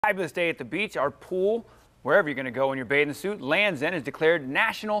Fabulous day at the beach. Our pool, wherever you're going to go in your bathing suit, Land's End has declared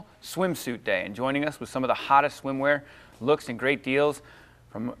National Swimsuit Day. And joining us with some of the hottest swimwear looks and great deals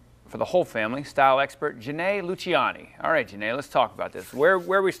for the whole family, style expert Janae Luciani. All right, Janae, let's talk about this. Where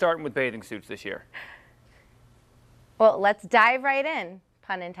are we starting with bathing suits this year? Well, let's dive right in.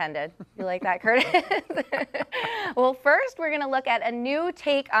 Pun intended. You like that, Curtis? Well, first we're going to look at a new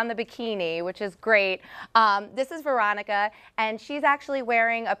take on the bikini, which is great. This is Veronica, and she's actually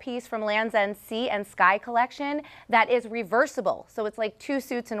wearing a piece from Land's End Sea and Sky collection that is reversible. So it's like two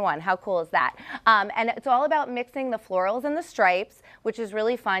suits in one. How cool is that? And it's all about mixing the florals and the stripes, which is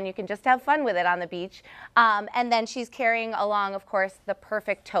really fun. You can just have fun with it on the beach. And then she's carrying along, of course, the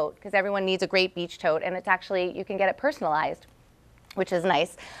perfect tote, because everyone needs a great beach tote, and it's actually, you can get it personalized, which is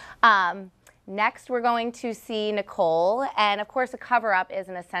nice. Next, we're going to see Nicole, and of course a cover-up is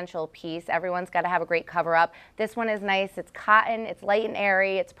an essential piece. Everyone's got to have a great cover-up. This one is nice. It's cotton, it's light and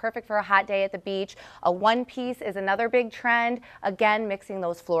airy, it's perfect for a hot day at the beach. A one-piece is another big trend. Again, mixing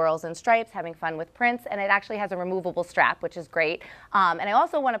those florals and stripes, having fun with prints, and it actually has a removable strap, which is great. And I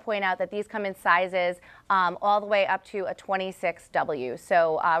also want to point out that these come in sizes all the way up to a 26W,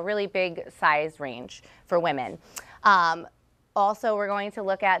 so really big size range for women. Also, we're going to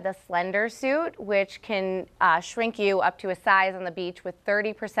look at the slender suit, which can shrink you up to a size on the beach with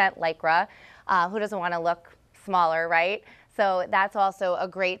 30% Lycra. Who doesn't want to look smaller, right? So that's also a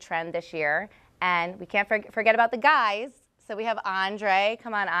great trend this year. And we can't forget about the guys. So we have Andre.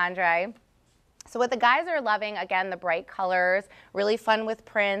 Come on, Andre. So what the guys are loving, again, the bright colors, really fun with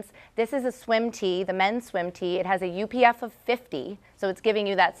prints. This is a swim tee, the men's swim tee. It has a UPF of 50, so it's giving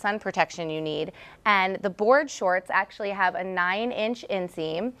you that sun protection you need. And the board shorts actually have a 9-inch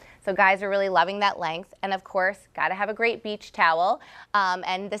inseam, so guys are really loving that length. And of course, got to have a great beach towel.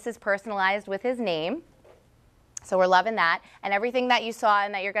 And this is personalized with his name. So we're loving that. And everything that you saw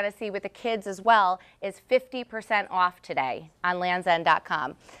and that you're going to see with the kids as well is 50% off today on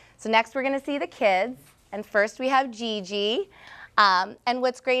landsend.com. So next we're going to see the kids, and first we have Gigi. And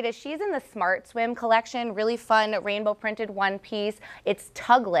what's great is she's in the Smart Swim collection, really fun rainbow printed one piece. It's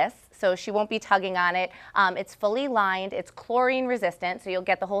tugless, so she won't be tugging on it. It's fully lined, it's chlorine resistant, so you'll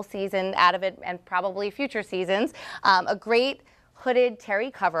get the whole season out of it and probably future seasons. A great hooded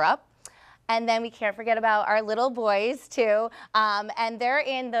terry cover-up. And then we can't forget about our little boys too. And they're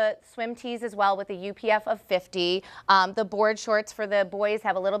in the swim tees as well with a UPF of 50. The board shorts for the boys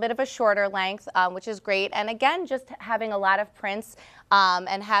have a little bit of a shorter length, which is great. And again, just having a lot of prints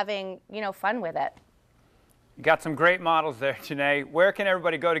and having, you know, fun with it. You got some great models there, Janae. Where can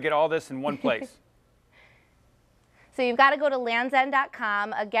everybody go to get all this in one place? So you've got to go to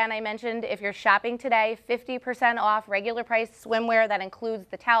landsend.com. Again, I mentioned if you're shopping today, 50% off regular price swimwear. That includes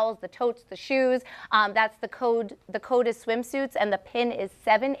the towels, the totes, the shoes. That's the code. The code is swimsuits, and the pin is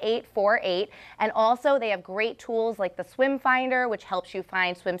 7848. And also, they have great tools like the Swim Finder, which helps you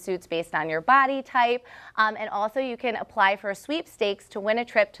find swimsuits based on your body type. And also, you can apply for a sweepstakes to win a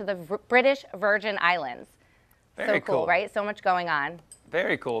trip to the British Virgin Islands. Very so cool, right? So much going on.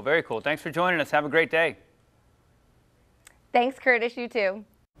 Very cool, very cool. Thanks for joining us. Have a great day. Thanks, Curtis. You too.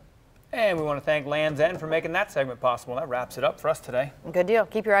 And we want to thank Land's End for making that segment possible. That wraps it up for us today. Good deal.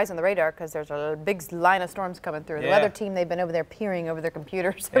 Keep your eyes on the radar because there's a big line of storms coming through. The weather team, they've been over there peering over their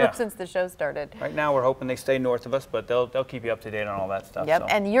computers ever since the show started. Right now we're hoping they stay north of us, but they'll keep you up to date on all that stuff. Yep. So.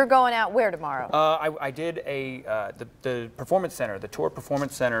 And you're going out where tomorrow? I did the Performance Center, the Tour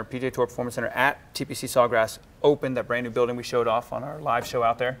Performance Center, PGA Tour Performance Center at TPC Sawgrass opened, that brand new building we showed off on our live show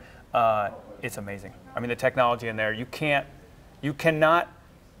out there. It's amazing. I mean, the technology in there, you cannot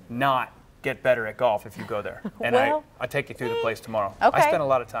not get better at golf if you go there. And well, I'll take you through the place tomorrow. Okay. I spent a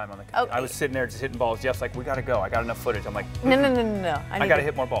lot of time on the computer. I was sitting there just hitting balls. Jeff's like, we got to go. I got enough footage. I'm like, no. I got to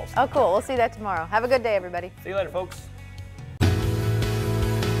hit more balls. Oh, cool. We'll see that tomorrow. Have a good day, everybody. See you later, folks.